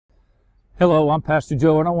Hello, I'm Pastor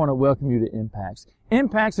Joe, and I want to welcome you to Impacts.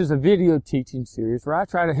 Impacts is a video teaching series where I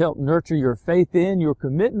try to help nurture your faith in, your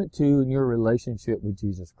commitment to, and your relationship with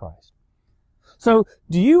Jesus Christ. So,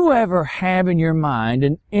 do you ever have in your mind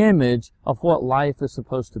an image of what life is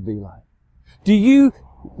supposed to be like? Do you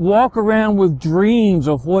walk around with dreams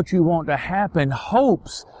of what you want to happen,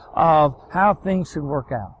 hopes of how things should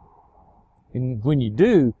work out? And when you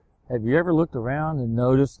do, have you ever looked around and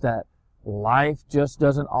noticed that life just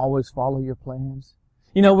doesn't always follow your plans?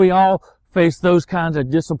 You know, we all face those kinds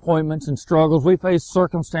of disappointments and struggles. We face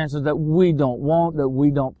circumstances that we don't want, that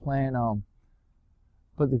we don't plan on.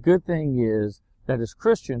 But the good thing is that as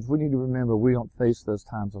Christians, we need to remember we don't face those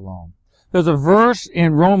times alone. There's a verse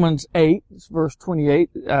in Romans 8, verse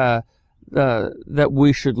 28, that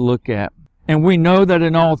we should look at. And we know that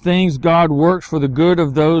in all things God works for the good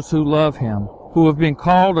of those who love Him, who have been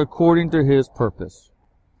called according to His purpose.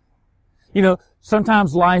 You know,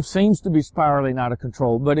 sometimes life seems to be spiraling out of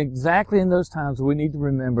control, but exactly in those times we need to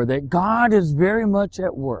remember that God is very much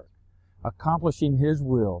at work, accomplishing His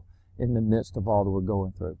will in the midst of all that we're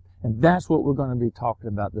going through. And that's what we're going to be talking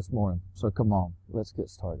about this morning. So come on, let's get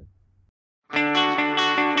started.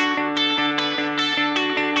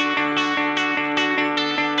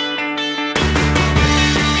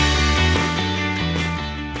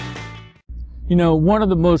 You know, one of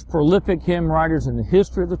the most prolific hymn writers in the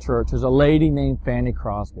history of the church is a lady named Fanny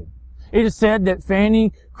Crosby. It is said that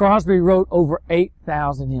Fanny Crosby wrote over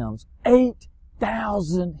 8,000 hymns.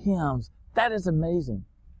 8,000 hymns. That is amazing.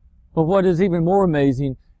 But what is even more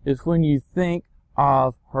amazing is when you think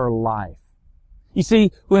of her life. You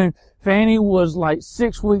see, when Fanny was like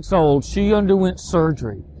 6 weeks old, she underwent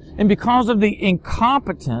surgery. And because of the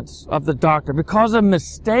incompetence of the doctor, because of a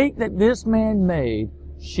mistake that this man made,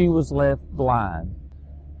 she was left blind.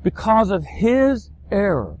 Because of his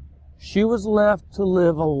error, she was left to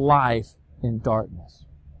live a life in darkness.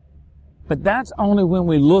 But that's only when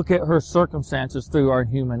we look at her circumstances through our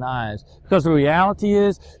human eyes. Because the reality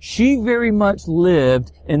is, she very much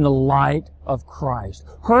lived in the light of Christ.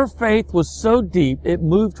 Her faith was so deep, it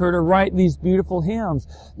moved her to write these beautiful hymns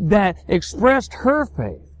that expressed her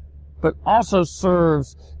faith, but also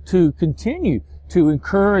serves to continue to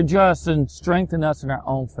encourage us and strengthen us in our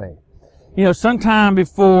own faith. You know, sometime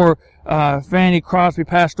before Fanny Crosby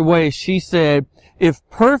passed away, she said, "If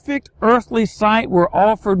perfect earthly sight were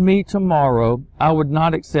offered me tomorrow, I would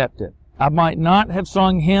not accept it. I might not have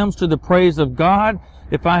sung hymns to the praise of God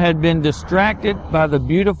if I had been distracted by the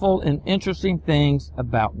beautiful and interesting things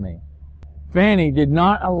about me." Fanny did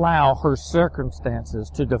not allow her circumstances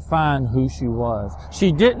to define who she was.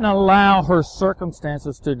 She didn't allow her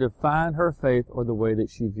circumstances to define her faith or the way that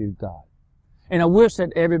she viewed God. And I wish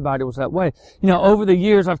that everybody was that way. You know, over the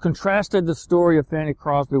years, I've contrasted the story of Fanny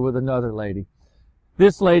Crosby with another lady.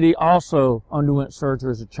 This lady also underwent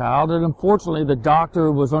surgery as a child, and unfortunately, the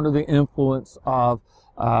doctor was under the influence of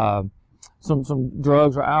some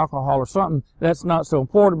drugs or alcohol or something. That's not so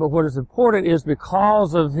important, but what is important is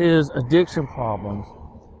because of his addiction problems,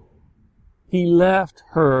 he left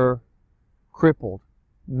her crippled,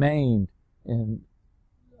 maimed, in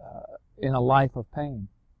a life of pain.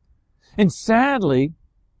 And sadly,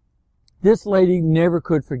 this lady never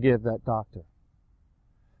could forgive that doctor.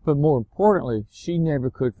 But more importantly, she never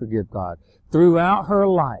could forgive God. Throughout her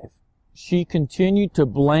life, she continued to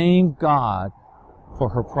blame God for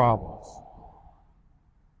her problems.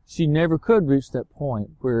 She never could reach that point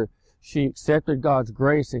where she accepted God's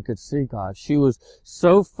grace and could see God. She was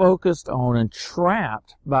so focused on and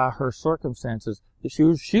trapped by her circumstances that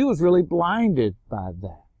she was really blinded by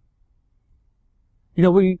that. You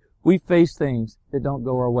know, we face things that don't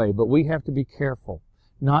go our way, but we have to be careful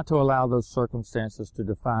not to allow those circumstances to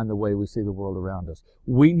define the way we see the world around us.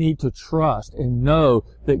 We need to trust and know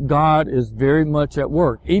that God is very much at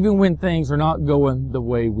work, even when things are not going the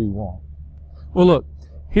way we want. Well, look,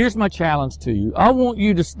 here's my challenge to you. I want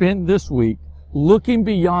you to spend this week looking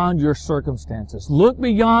beyond your circumstances. Look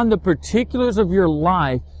beyond the particulars of your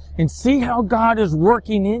life and see how God is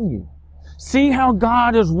working in you. See how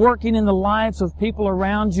God is working in the lives of people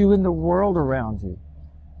around you, in the world around you.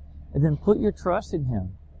 And then put your trust in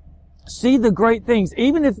Him. See the great things,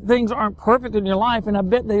 even if things aren't perfect in your life, and I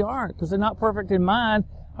bet they aren't, because they're not perfect in mine.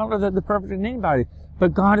 I don't know that they're perfect in anybody.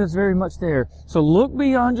 But God is very much there. So look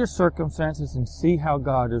beyond your circumstances and see how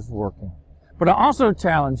God is working. But I also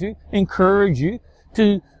challenge you, encourage you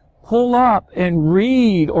to pull up and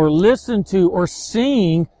read or listen to or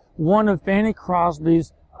sing one of Fanny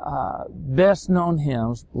Crosby's best-known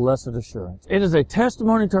hymns, Blessed Assurance. It is a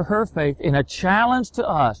testimony to her faith and a challenge to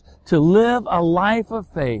us to live a life of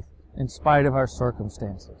faith in spite of our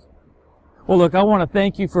circumstances. Well, look, I want to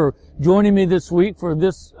thank you for joining me this week for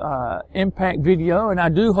this impact video, and I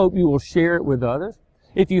do hope you will share it with others.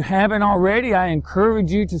 If you haven't already, I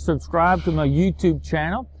encourage you to subscribe to my YouTube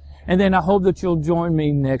channel, and then I hope that you'll join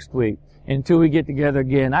me next week. Until we get together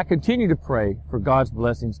again, I continue to pray for God's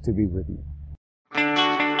blessings to be with you.